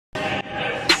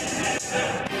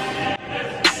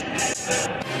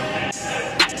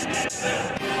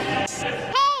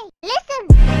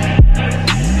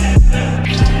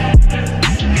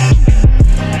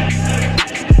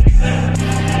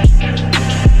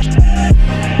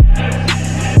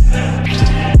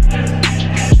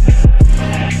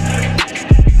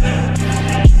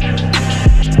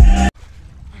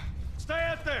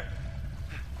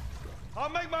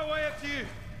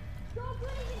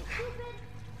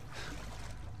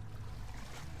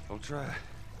I'll try.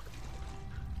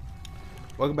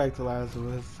 Welcome back to Last of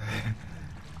Us.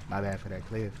 My bad for that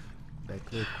cliff. That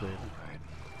cliff. Right.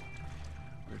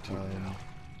 Where to now?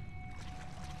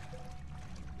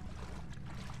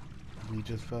 We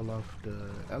just fell off the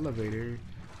elevator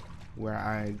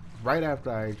where right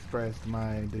after I expressed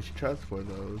my distrust for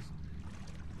those.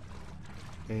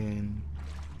 And,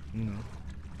 you know,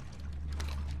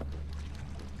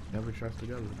 never trust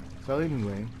together. So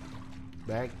anyway,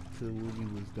 back to what we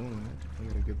was doing. I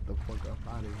gotta get the fuck up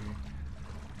out of here.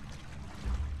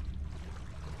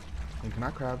 Hey, can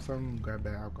I grab something? Grab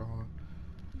that alcohol.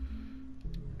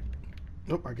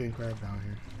 Nope, I can't grab down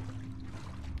here.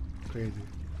 Crazy.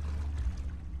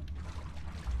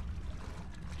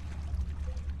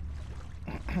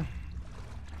 I'll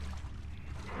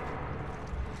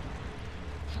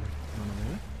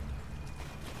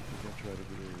try to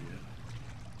get over yet.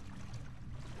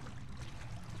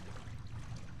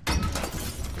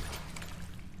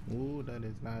 Oh, that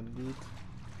is not good.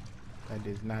 That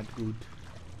is not good.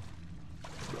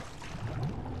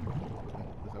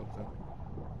 What's up?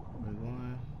 We're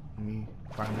going. Let me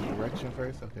find the direction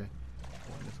first. Okay.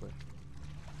 Going this way.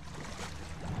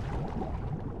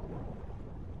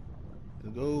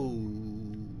 Let's go.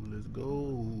 Let's go.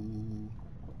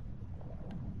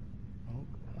 Oh,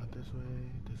 not this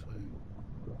way. This way.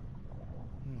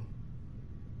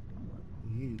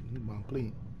 He bone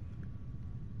pleat.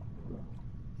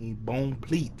 He bone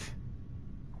pleat.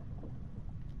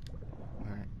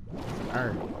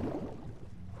 Alright.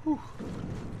 Whew.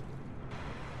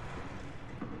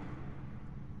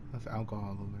 That's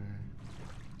alcohol over there.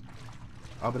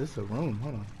 Oh, but it's a room.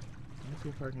 Hold on. Let me see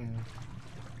if I can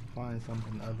find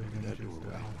something other than just the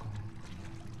alcohol.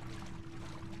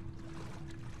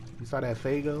 You saw that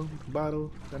Faygo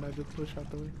bottle that I just pushed out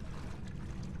the way?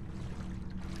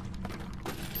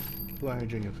 Who out here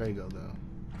drinking Faygo though?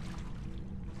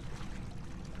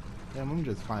 Damn, I'm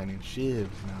just finding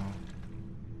shivs now.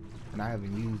 And I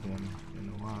haven't used one in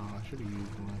a while. I should have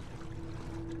used one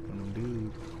from them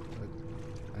dudes, but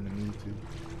I didn't need to.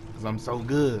 Because I'm so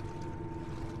good.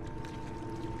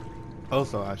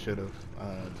 Also, I should have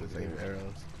to save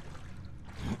arrows.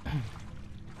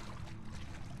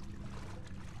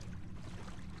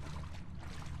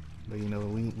 But you know,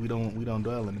 we don't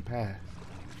dwell in the past.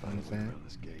 You understand?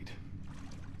 This gate.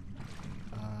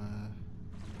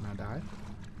 Can I die?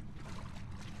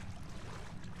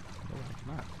 No,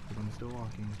 I'm not, because I'm still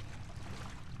walking.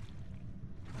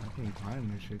 I can't climb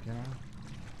this shit, can I?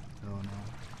 Oh no.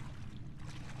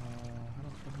 How the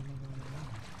fuck am I going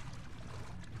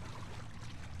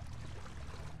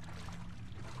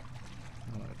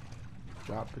to die?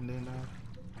 Drop and then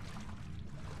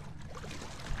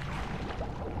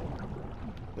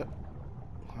Yep.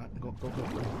 Go.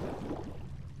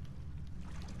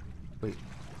 Wait.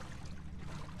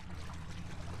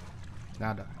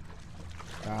 Nada.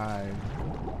 Dive.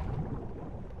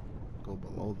 Go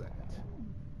below that.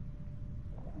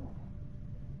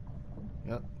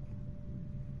 Yep.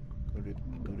 Go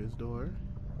through this door.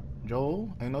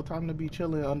 Joel, ain't no time to be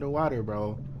chilling underwater,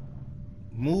 bro.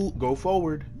 Move. Go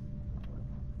forward.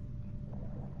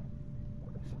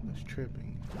 It's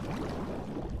tripping.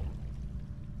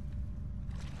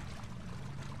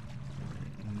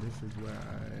 And this is where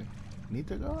I need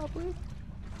to go, I believe.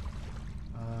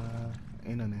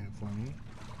 Ain't nothing there for me.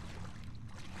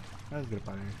 Let's get up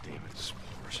out of here. Damn it,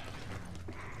 spores.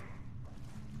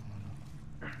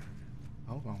 I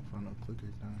hope I don't find no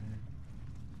clickers down here.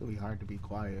 It's really hard to be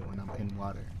quiet when I'm in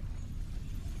water.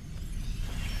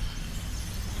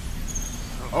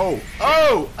 Oh!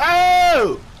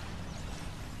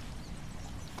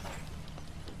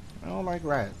 I don't like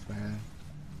rats, man.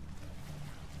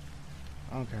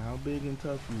 I don't care how big and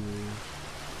tough you is.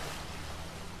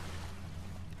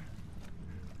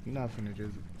 You're not finna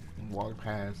just walk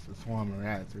past a swarm of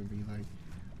rats and be like,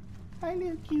 "Hi,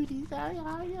 little cuties. Hi,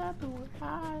 how y'all doing?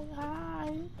 Hi.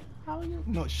 How are you?"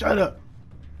 No, shut up.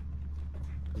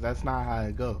 Cause that's not how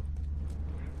it go.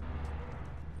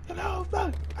 Hello,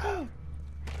 fuck. Oh.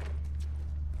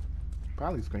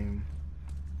 Probably scream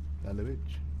that little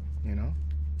bitch, you know.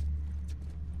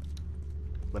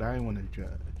 But I ain't want to judge.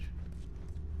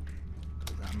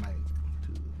 Cause I might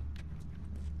too.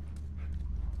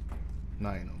 No,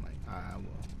 I ain't no Mike. I will.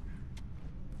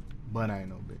 But I ain't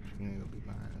no bitch. You ain't gonna beat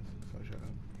my ass. So shut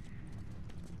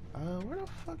up. Where the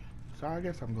fuck? So I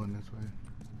guess I'm going this way.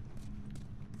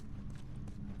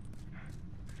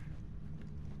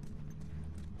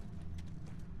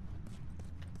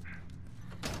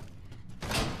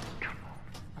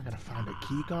 I gotta find a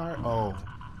key card? Oh.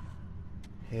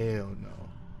 Hell no.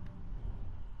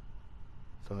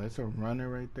 So it's a runner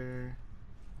right there.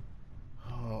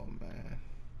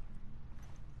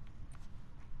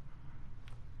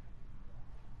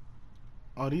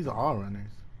 Oh, these are all runners.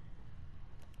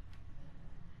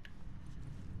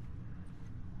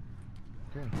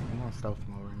 Okay, I'm on stealth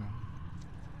mode right now.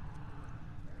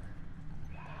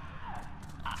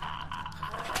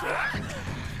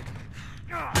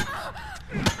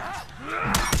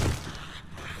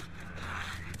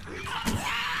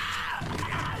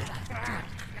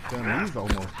 Damn, these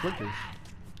almost clickers.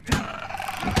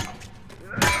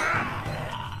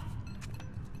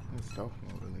 This stealth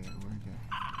mode really ain't working.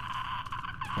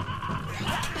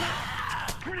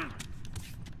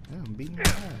 Yeah, I'm beating your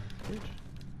ass, bitch.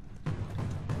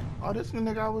 Oh, this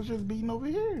nigga I was just beating over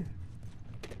here.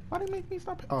 Why they make me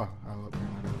stop? Oh, I'll up there.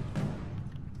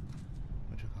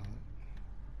 What you call it?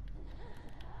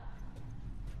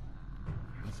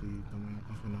 I see you coming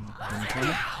up in the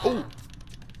corner. Oh!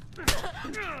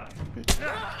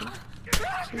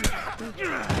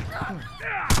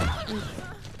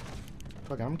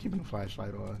 Fuck it, I'm keeping the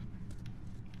flashlight on.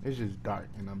 It's just dark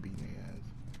and I'm beating their ass.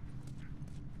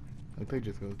 Like they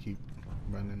just gonna keep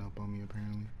running up on me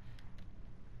apparently.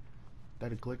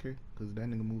 That a clicker? Cause that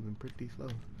nigga moving pretty slow.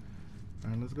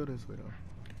 Alright, let's go this way though.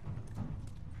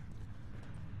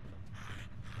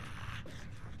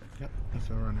 Yep, that's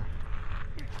a runner.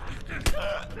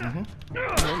 I'm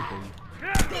ready for you.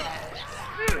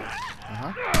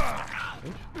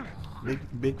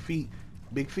 Big feet.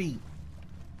 Big feet.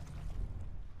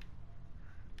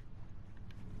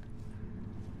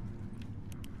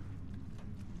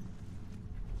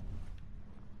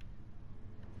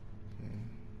 Okay.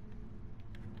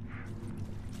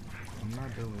 I'm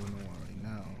not dealing with no one right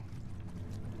now.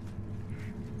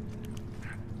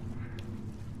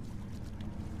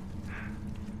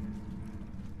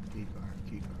 Key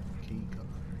card.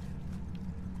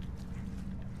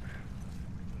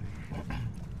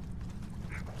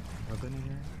 I've been in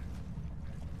here?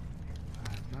 I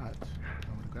have not. I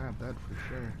would grab that for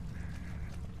sure.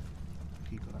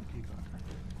 Key card.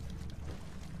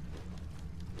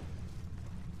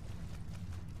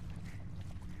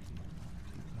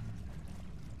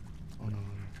 Oh no.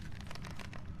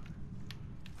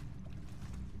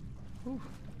 Whew.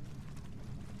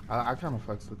 I kind of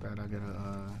fucks with that. I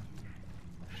gotta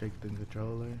shake the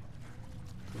controller.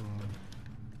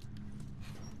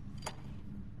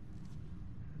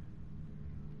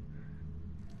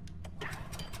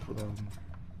 To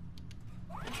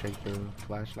shake the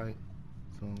flashlight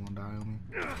so it won't die on me.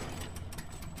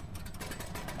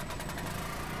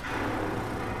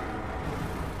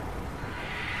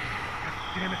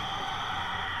 Damn it.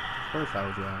 First I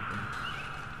was laughing.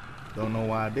 Don't know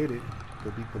why I did it,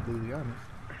 to be completely honest.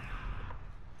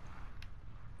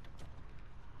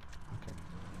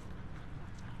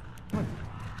 Okay.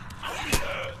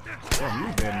 Damn,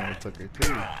 you dead motherfucker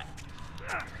too.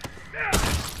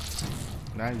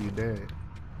 Now you dead.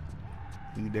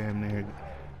 You damn near.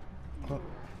 Oh.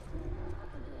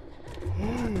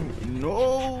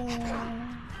 No.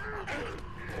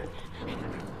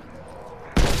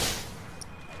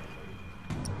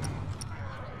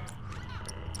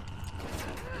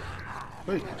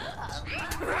 Wait.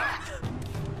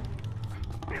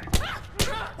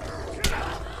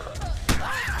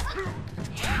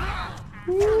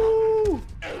 Woo!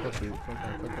 That's it.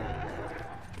 Okay.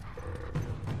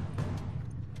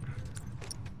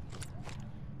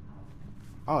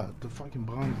 Oh, the fucking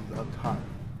bombs is up top.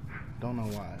 Don't know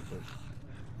why, but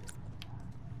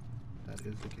that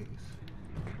is the case.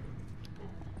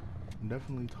 I'm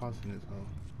definitely tossing this hoe.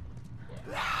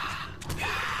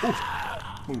 Ooh.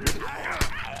 Move it.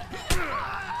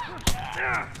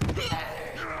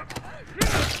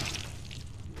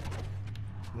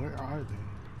 Where are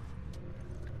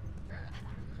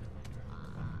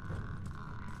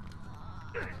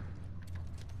they?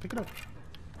 Pick it up.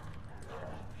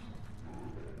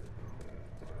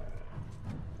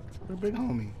 Where's big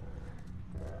homie?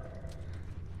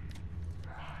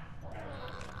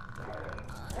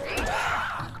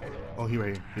 Oh, he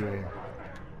right here.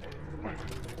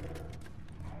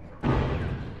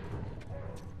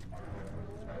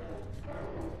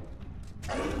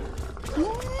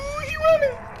 Ooh, he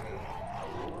running!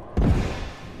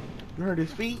 You heard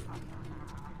his feet?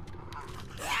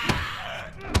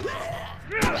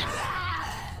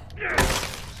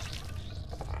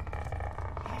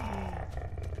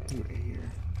 He right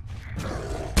here.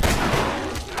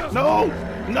 No!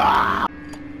 No!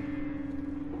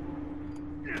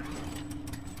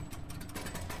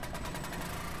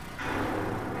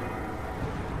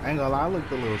 I ain't gonna lie, I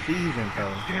looked a little seasoned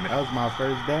though. That was my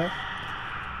first death.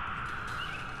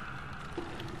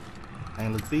 I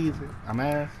ain't look seasoned. I'm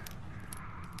ass.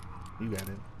 You got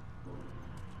it.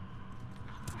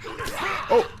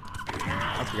 Oh!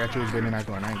 I forgot you was getting in that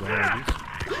corner. I ain't gonna hold you.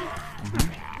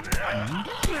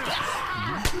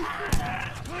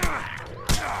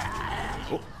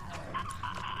 Oh.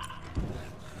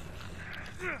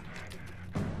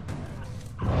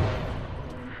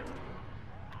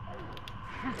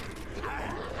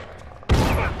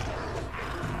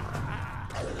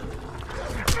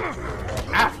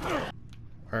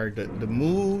 Alright, the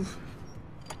move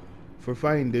for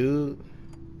fighting dude,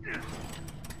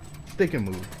 stick and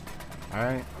move.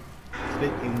 Alright?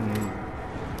 Stick and move.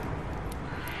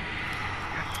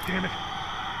 Damn it.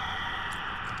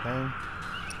 Okay?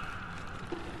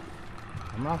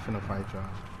 I'm not finna fight y'all.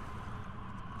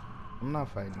 I'm not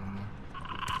fighting no more.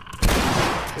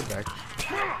 Get back.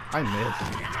 I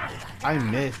missed. I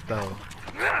missed though.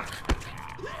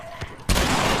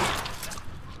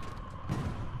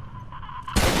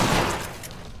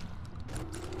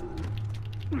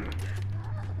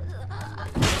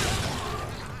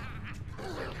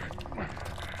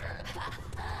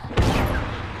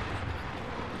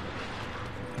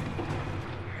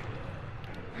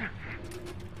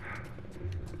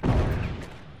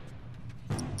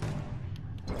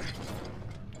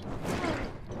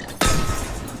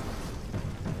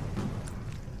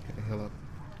 Heal up.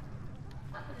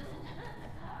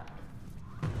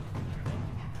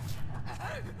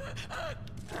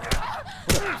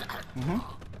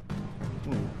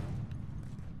 Ooh.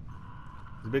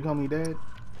 Is Big Homie dead?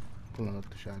 Pulling up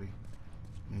the shotty.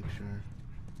 Make sure.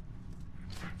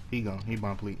 He gone. He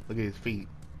complete. Look at his feet.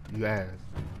 You ass.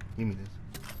 Give me this.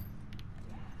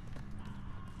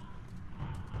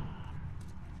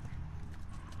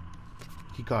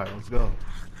 Key card. Let's go.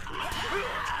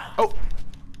 Oh!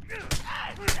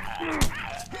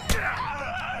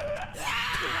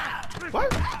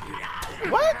 What?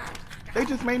 What? They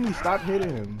just made me stop hitting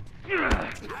him.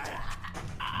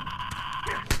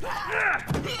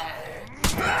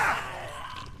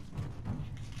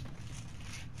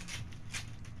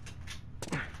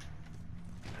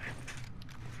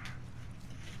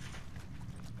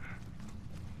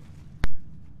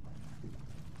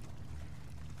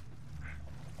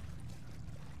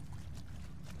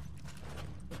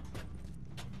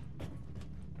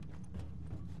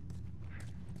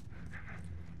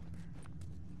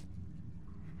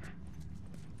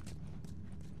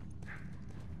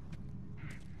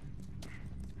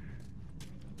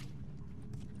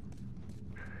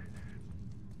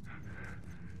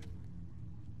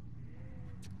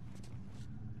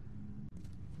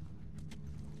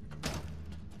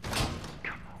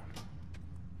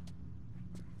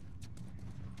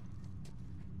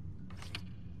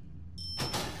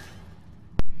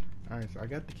 Alright, so I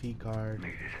got the key card.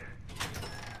 Made it.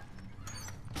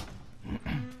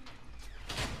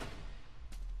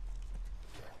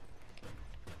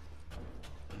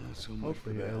 So much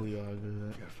for Hopefully that. Ellie all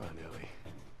good. Gotta find Ellie.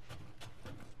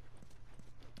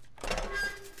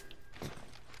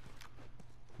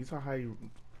 You saw how you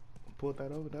pulled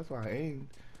that over? That's why I aimed.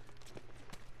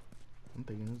 I'm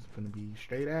thinking this is gonna be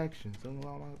straight action. Soon as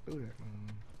I'm out through that.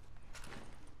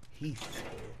 Heat.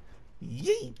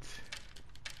 Yeet!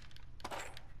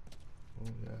 Oh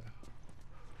yeah.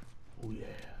 Oh yeah.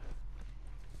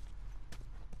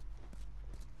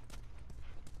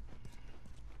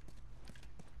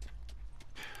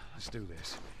 Let's do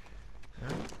this.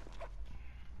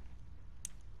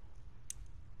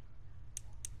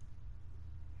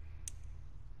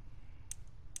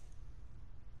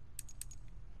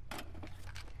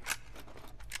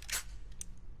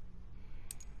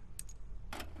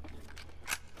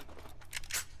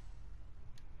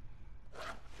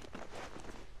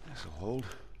 This'll hold.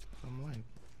 I'm like.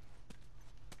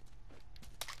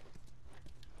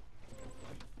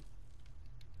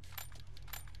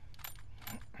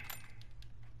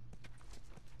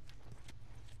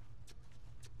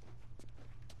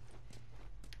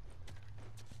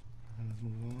 Let's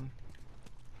move on.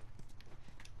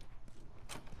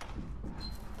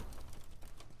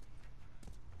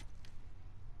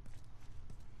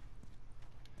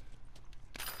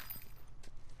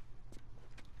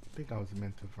 I think I was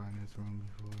meant to find this room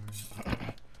before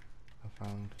I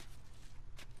found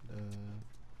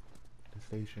the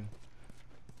station.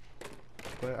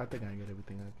 But I think I get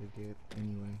everything I could get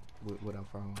anyway with what I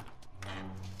found.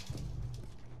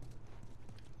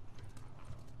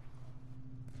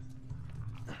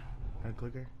 That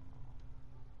clicker?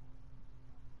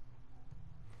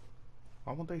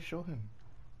 Why won't they show him?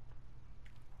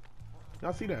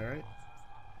 Y'all see that, right?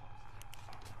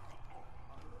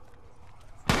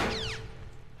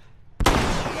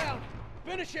 Down!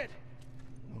 Finish it!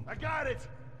 I got it!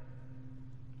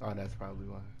 Oh, that's probably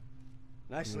why.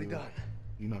 Nicely done.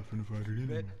 You're not finna fight it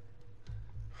anyway.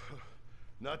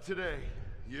 Not today.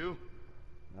 You?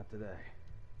 Not today.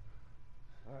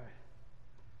 All right.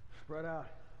 Spread out.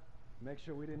 Make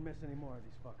sure we didn't miss any more of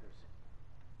these fuckers.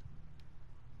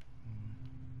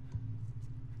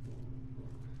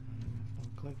 No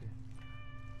clicker.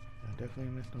 I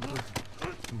definitely missed no clicker.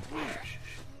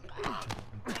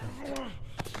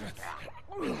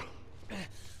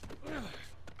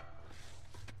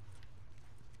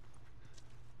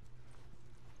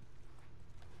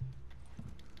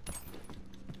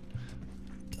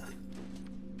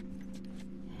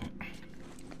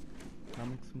 I'll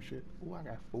make some shit. Ooh, I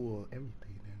got full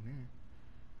everything down there.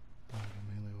 Oh, the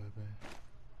melee weapon.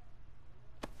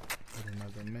 Got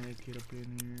another med kit up in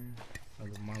here.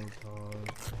 Another Molotov.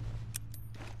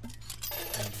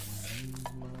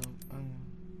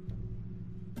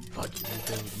 Fuck it,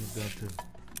 let's go too.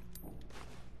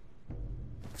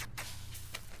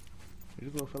 We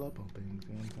just go fill up on things,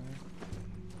 you know what I'm saying?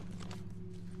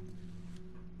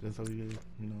 Just so we can,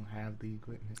 you know, have the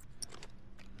equipment.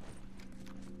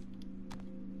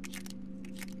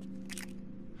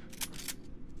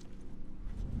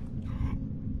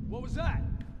 What was that?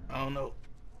 I don't know.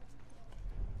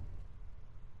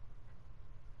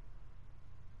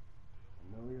 I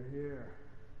know you're here.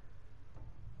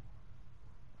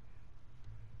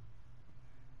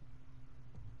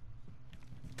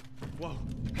 Whoa.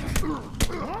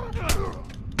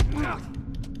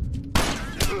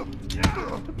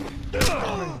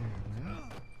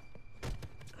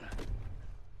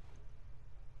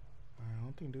 I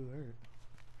don't think do hurt.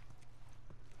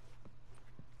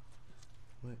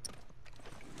 What?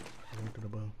 Go to the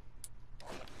bow.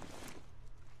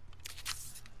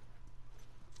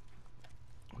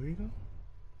 Where you go?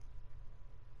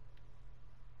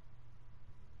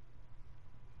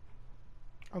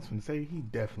 I was gonna say he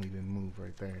definitely didn't move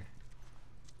right there.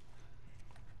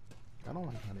 I don't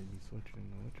like how they be switching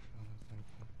though. What you call this thing?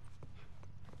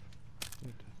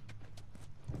 What the-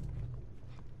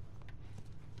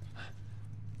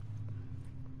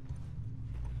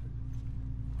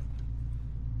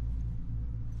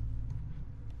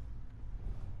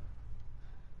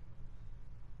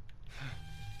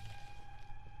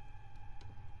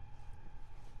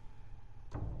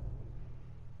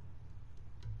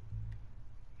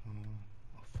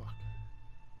 Oh fuck.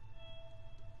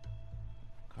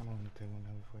 Kinda wanna take one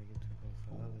out before I get too close to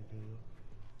the other dude.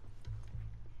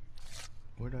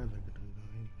 Where the other dude go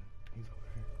anyway? He's over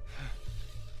here.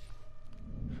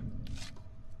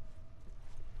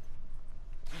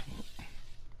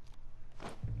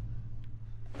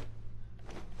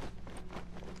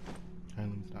 Alright,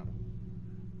 let me stop.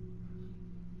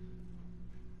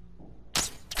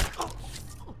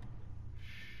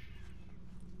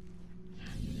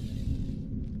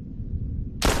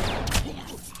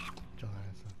 Get your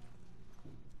ass up.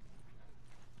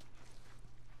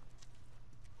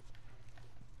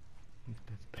 Get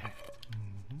this back.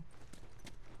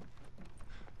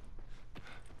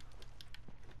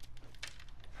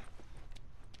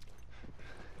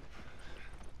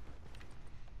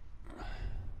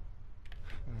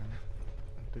 Alright,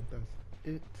 I think that's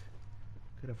it.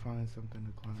 Could I find something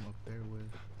to climb up there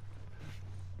with?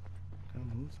 Can I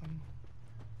move something?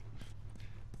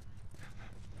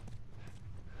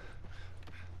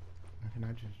 Or can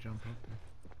I just jump up there?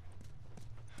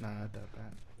 Nah, I doubt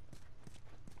that.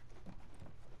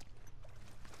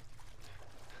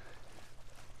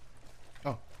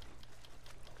 Oh,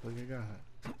 look at God.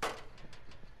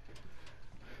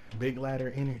 Big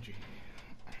ladder energy.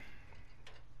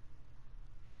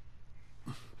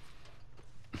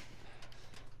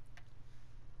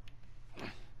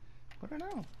 What I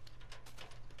know?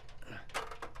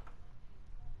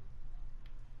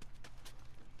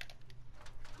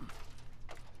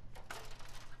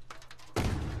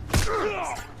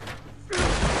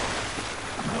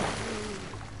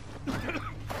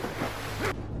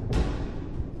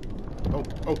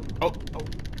 Oh.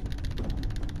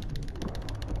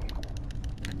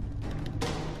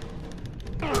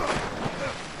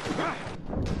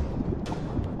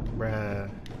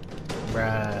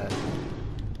 Bruh.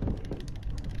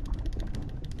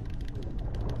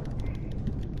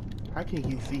 How can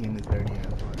he see in this dirty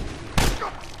ass water?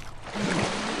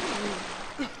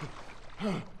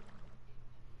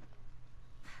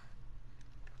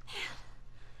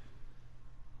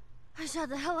 I shot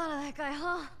the hell out of that guy,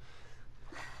 huh?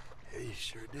 Yeah, you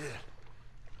sure did.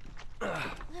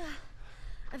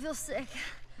 I feel sick.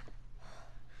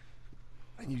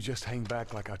 And you just hang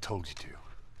back like I told you to.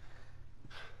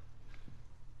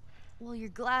 Well, you're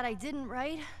glad I didn't,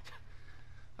 right?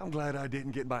 I'm glad I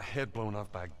didn't get my head blown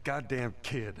off by a goddamn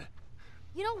kid.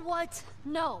 You know what?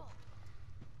 No.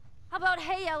 How about,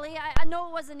 hey, Ellie, I know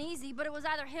it wasn't easy, but it was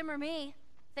either him or me.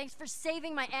 Thanks for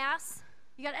saving my ass.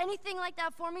 You got anything like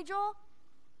that for me, Joel?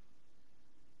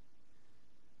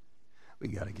 We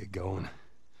gotta get going.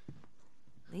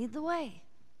 Lead the way.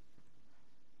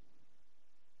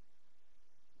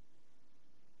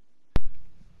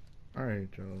 All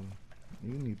right, Joe.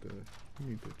 You need to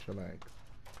chillax.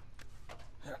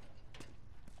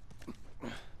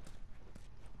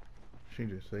 She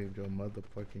just saved your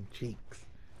motherfucking cheeks.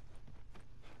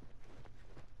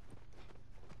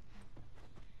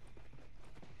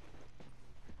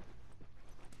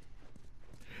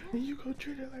 And you go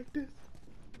treat it like this?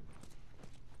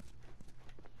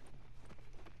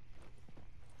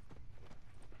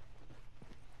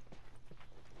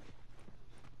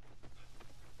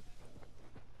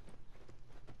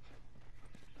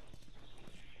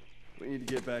 We need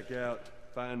to get back out,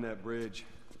 find that bridge.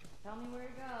 Tell me where to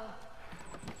go.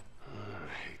 I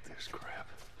hate this crap.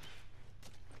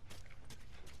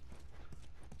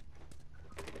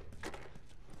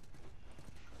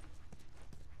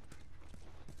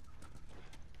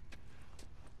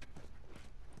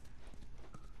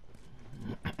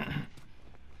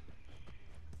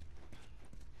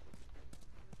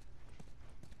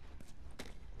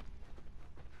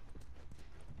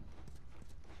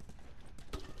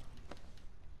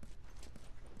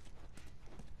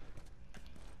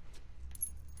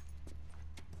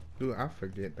 Dude, I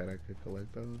forget that I could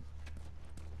collect those.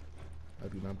 I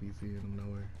do not be seeing them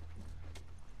nowhere.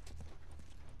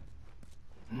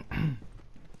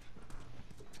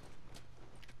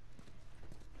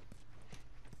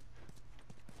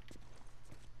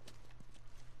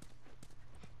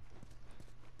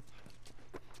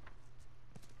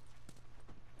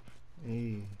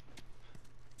 Hey.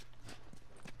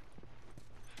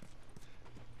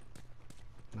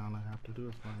 Now all I have to do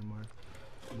is find more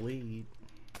bleed.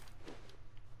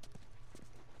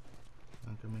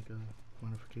 I can make a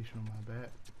modification on my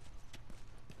back.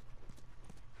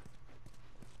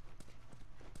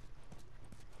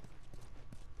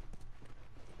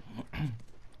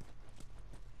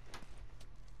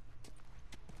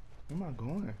 Where am I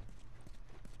going?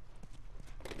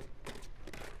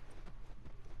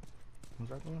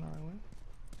 Was I going the right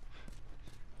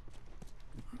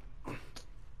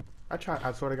way?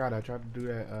 I swear to God, I tried to do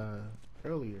that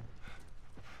earlier.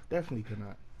 Definitely could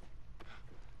not.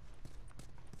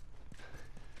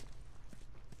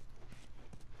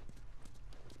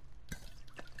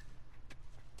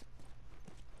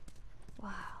 Wow,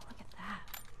 look at that.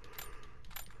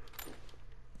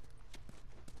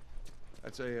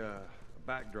 That's a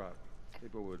backdrop.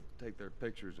 People would take their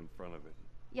pictures in front of it.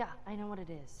 Yeah, I know what it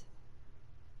is.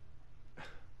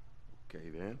 Okay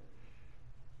then.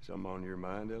 Something on your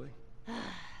mind, Ellie?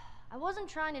 I wasn't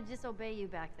trying to disobey you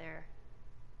back there.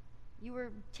 You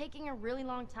were taking a really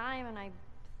long time, and I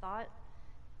thought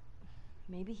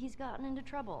maybe he's gotten into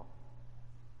trouble.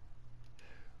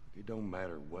 It don't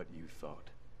matter what you thought.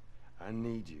 I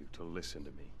need you to listen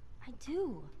to me. I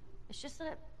do. It's just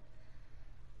that...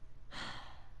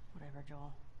 Whatever,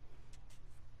 Joel.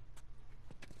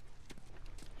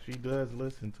 She does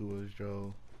listen to us,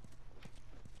 Joe.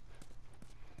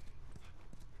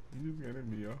 You gotta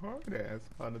be a hard ass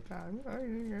all the time. You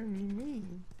ain't gotta be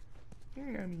mean. You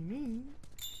ain't gotta be mean.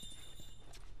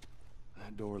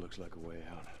 That door looks like a way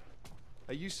out.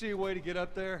 Hey, you see a way to get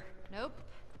up there? Nope.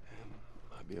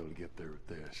 I'll be able to get there with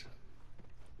this.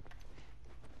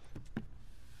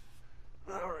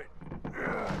 All right.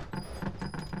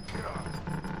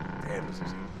 Damn, this is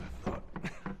easier than I thought.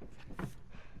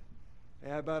 Hey,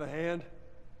 how about a hand?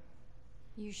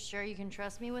 You sure you can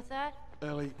trust me with that?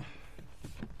 Ellie.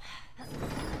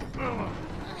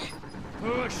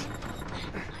 Push!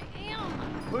 I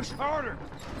am! Push harder!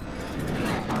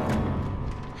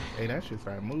 Hey, that shit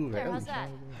started moving. There, how's that?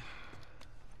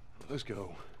 Let's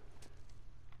go.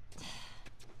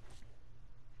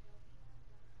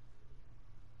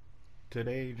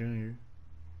 Today, Junior.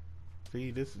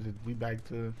 See, this is we back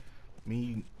to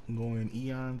me going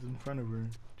eons in front of her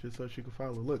just so she could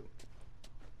follow. Look.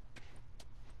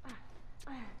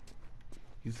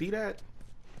 You see that?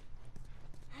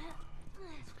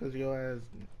 It's because your ass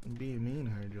being mean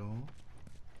to her, Joel.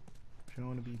 She don't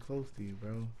want to be close to you,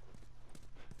 bro.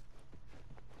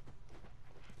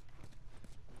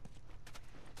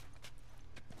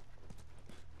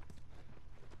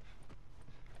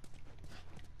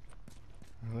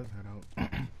 Let's head out.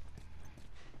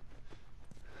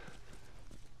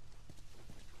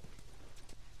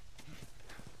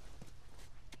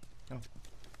 Oh.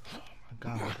 Oh my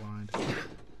God, I'm blind.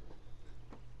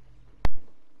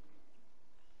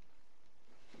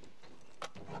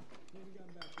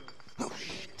 Oh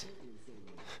shit.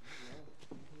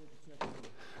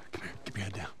 Come here, keep your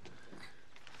head down.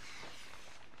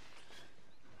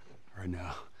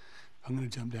 I'm gonna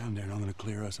jump down there and I'm gonna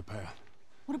clear us a path.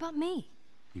 What about me?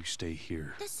 You stay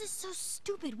here. This is so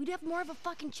stupid. We'd have more of a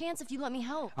fucking chance if you let me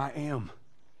help. I am.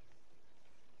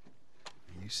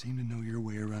 You seem to know your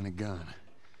way around a gun.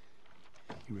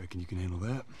 You reckon you can handle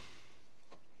that?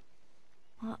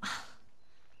 Well,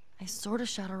 I sort of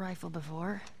shot a rifle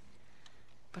before,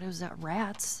 but it was at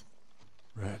rats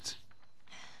Rats?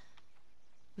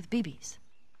 with BBs.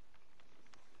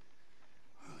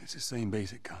 Well, it's the same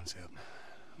basic concept.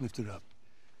 Lift it up.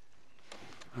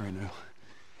 All right, now.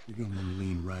 You're gonna want to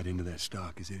lean right into that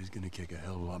stock, as it is gonna kick a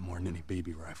hell of a lot more than any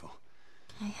BB rifle.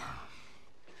 Okay.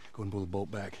 Go and pull the bolt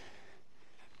back.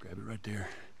 Grab it right there.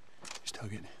 Just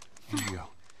tug it. There you go.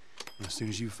 And as soon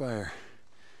as you fire,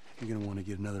 you're gonna want to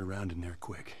get another round in there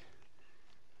quick.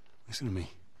 Listen to me.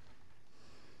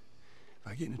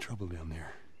 If I get into trouble down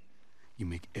there, you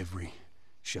make every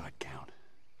shot count.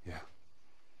 Yeah?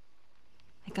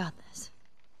 I got this.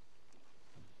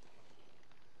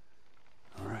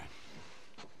 All right.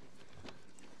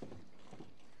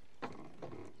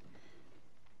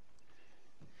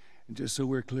 And just so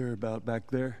we're clear about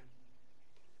back there,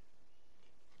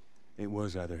 it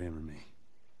was either him or me.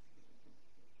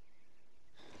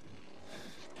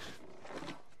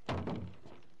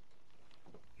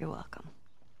 You're welcome.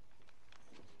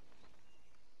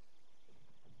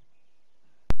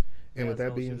 And with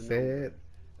that being said,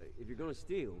 if you're gonna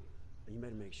steal, you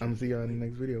better make sure. I'm gonna see y'all in the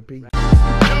next video. Peace.